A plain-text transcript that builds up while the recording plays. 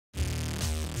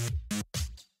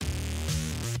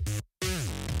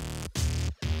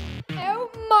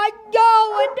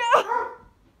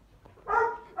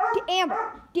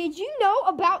Amber, did you know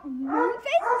about moon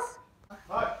phases?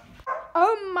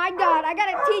 Oh my God, I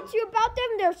gotta teach you about them.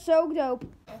 They're so dope.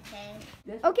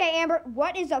 Okay. Okay, Amber,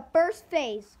 what is the first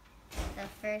phase? The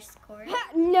first quarter.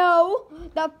 No,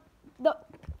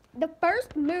 the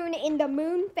first moon in the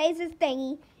moon phases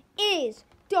thingy is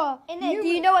the. And then, do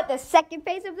you know what the second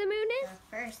phase of the moon is?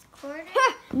 The first quarter.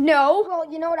 No.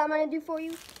 Well, you know what I'm gonna do for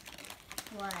you?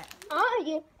 What?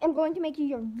 I am going to make you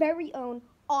your very own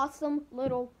awesome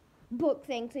little book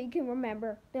thing so you can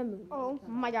remember the moon. Oh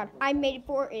my God, I made it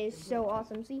for it. It is so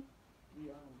awesome. See?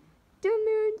 The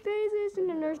moon phases, and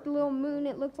then there's the little moon.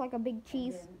 It looks like a big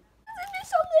cheese. Isn't it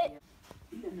so lit?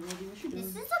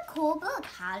 This is a cool book.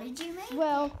 How did you make it?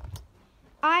 Well,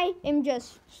 I am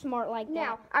just smart like that.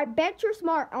 Now, I bet you're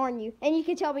smart, aren't you? And you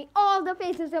can tell me all the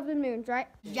phases of the moons, right?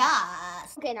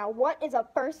 Yes. Okay, now what is the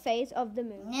first phase of the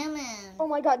moon? New moon. Oh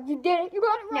my God, you did it. You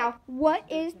got it right. Now, what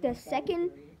is the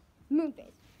second moon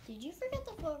phase? Did you forget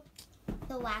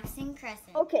the waxing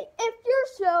crescent? Okay, if you're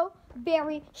so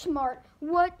very smart,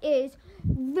 what is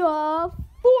the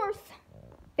fourth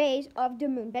phase of the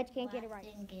moon? Bet you can't get it right.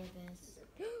 Waxing gibbous.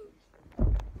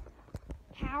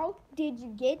 How did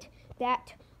you get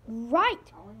that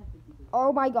right?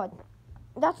 Oh my God.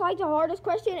 That's like the hardest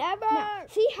question ever. Now,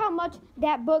 see how much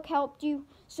that book helped you?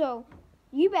 So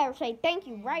you better say thank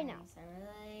you right now. I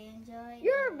really enjoyed it.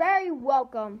 You're very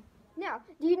welcome. Now,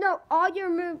 do you know all your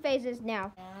moon phases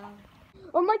now? Yeah.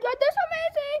 Oh my God, that's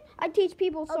amazing. I teach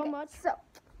people so much. So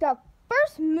the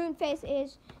first moon phase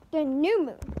is the new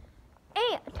moon.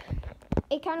 And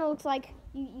it kind of looks like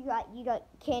you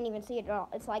can't even see it at all.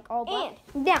 It's like all black.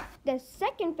 And now, the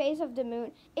second phase of the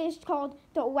moon is called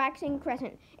the waxing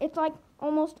crescent. It's like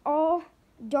almost all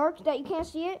dark that you can't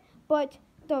see it, but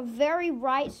the very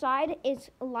right side is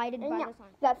lighted by the sun.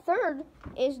 The third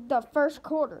is the first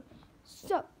quarter.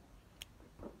 So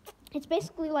it's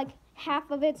basically like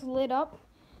half of it's lit up.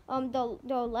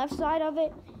 The left side of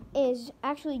it is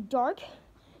actually dark,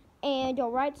 and the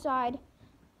right side,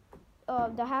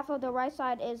 the half of the right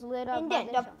side is lit up. And then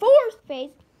the fourth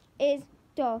phase is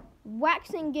the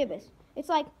waxing gibbous. It's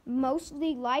like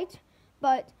mostly light,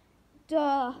 but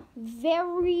the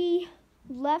very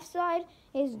left side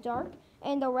is dark,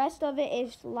 and the rest of it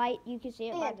is light. You can see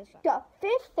it by the sun. The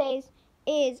fifth phase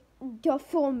is the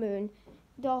full moon.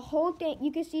 The whole thing,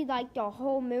 you can see like the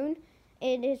whole moon.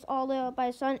 It is all lit up by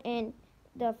the sun, and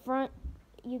the front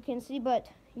you can see, but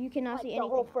you cannot see anything.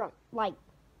 The whole front, like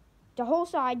the whole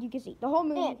side, you can see the whole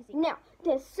moon. You can see. Now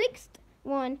the sixth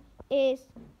one is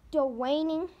the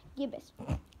waning gibbous.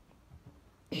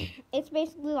 It's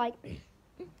basically like,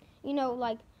 you know,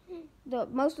 like the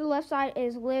most of the left side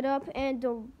is lit up, and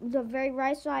the very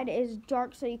right side is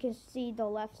dark, so you can see the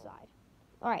left side.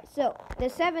 All right, so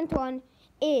the seventh one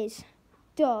is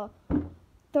the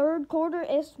third quarter.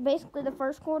 Is basically the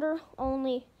first quarter,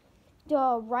 only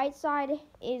the right side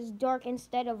is dark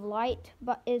instead of light,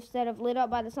 but instead of lit up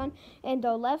by the sun, and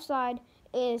the left side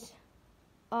is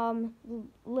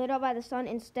lit up by the sun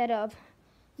instead of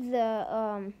the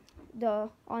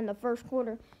on the first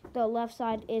quarter. The left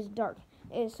side is dark.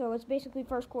 So it's basically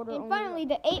first quarter. And finally,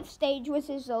 the eighth stage, which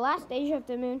is the last stage of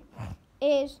the moon,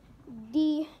 is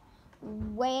the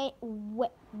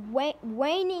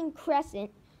waning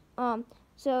crescent.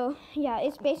 So yeah,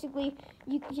 it's basically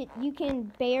you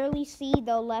can barely see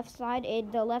the left side.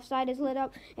 The left side is lit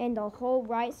up, and the whole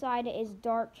right side is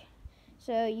dark.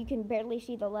 So you can barely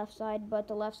see the left side, but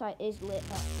the left side is lit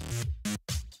up.